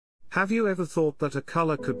Have you ever thought that a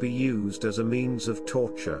color could be used as a means of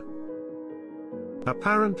torture?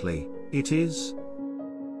 Apparently, it is.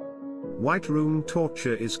 White room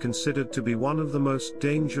torture is considered to be one of the most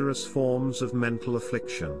dangerous forms of mental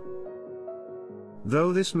affliction.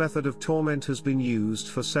 Though this method of torment has been used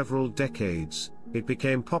for several decades, it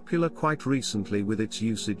became popular quite recently with its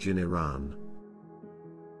usage in Iran.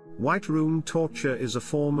 White room torture is a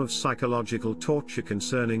form of psychological torture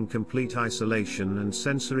concerning complete isolation and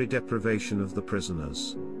sensory deprivation of the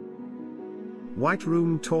prisoners. White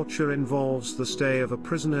room torture involves the stay of a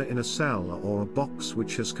prisoner in a cell or a box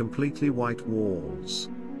which has completely white walls.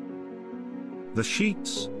 The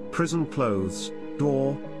sheets, prison clothes,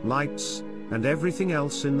 door, lights, and everything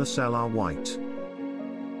else in the cell are white.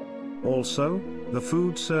 Also, the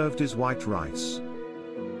food served is white rice.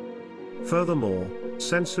 Furthermore,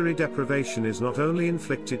 sensory deprivation is not only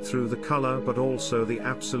inflicted through the color but also the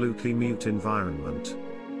absolutely mute environment.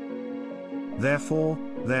 Therefore,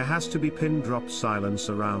 there has to be pin-drop silence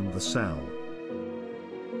around the cell.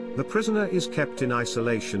 The prisoner is kept in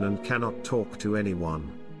isolation and cannot talk to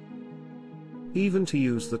anyone. Even to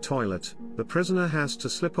use the toilet, the prisoner has to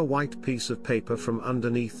slip a white piece of paper from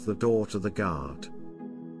underneath the door to the guard.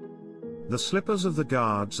 The slippers of the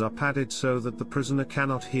guards are padded so that the prisoner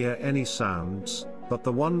cannot hear any sounds, but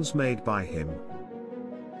the ones made by him.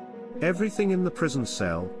 Everything in the prison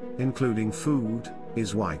cell, including food,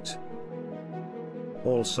 is white.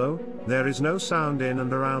 Also, there is no sound in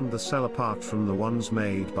and around the cell apart from the ones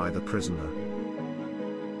made by the prisoner.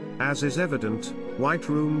 As is evident, white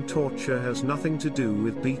room torture has nothing to do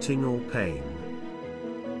with beating or pain.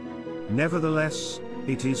 Nevertheless,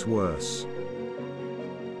 it is worse.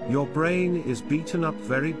 Your brain is beaten up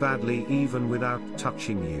very badly even without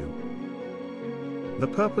touching you. The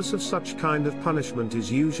purpose of such kind of punishment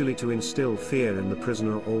is usually to instill fear in the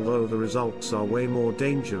prisoner, although the results are way more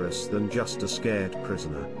dangerous than just a scared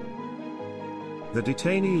prisoner. The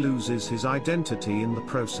detainee loses his identity in the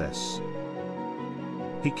process.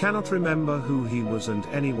 He cannot remember who he was and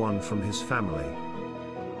anyone from his family.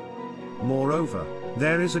 Moreover,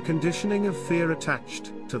 there is a conditioning of fear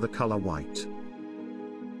attached to the color white.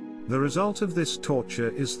 The result of this torture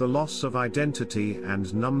is the loss of identity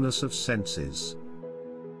and numbness of senses.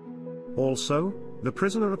 Also, the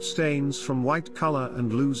prisoner abstains from white color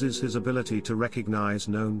and loses his ability to recognize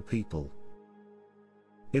known people.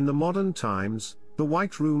 In the modern times, the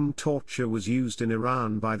white room torture was used in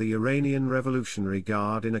Iran by the Iranian Revolutionary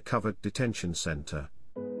Guard in a covered detention center.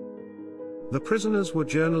 The prisoners were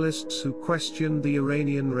journalists who questioned the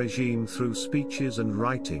Iranian regime through speeches and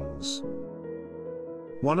writings.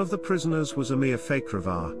 One of the prisoners was Amir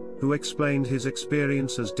Fakhravar, who explained his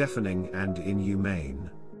experience as deafening and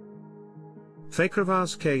inhumane.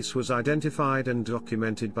 Fakhravar's case was identified and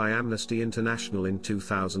documented by Amnesty International in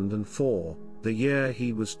 2004, the year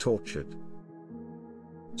he was tortured.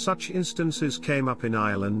 Such instances came up in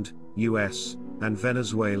Ireland, US, and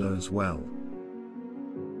Venezuela as well.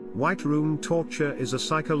 White room torture is a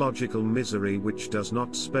psychological misery which does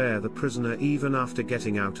not spare the prisoner even after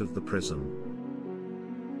getting out of the prison.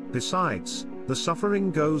 Besides, the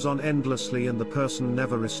suffering goes on endlessly and the person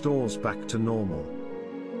never restores back to normal.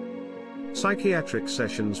 Psychiatric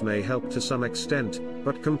sessions may help to some extent,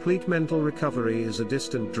 but complete mental recovery is a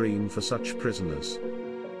distant dream for such prisoners.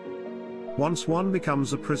 Once one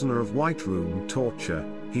becomes a prisoner of white room torture,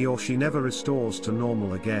 he or she never restores to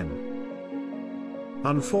normal again.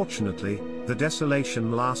 Unfortunately, the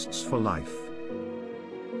desolation lasts for life.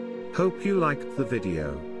 Hope you liked the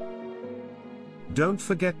video. Don't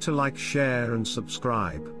forget to like, share and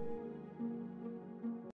subscribe.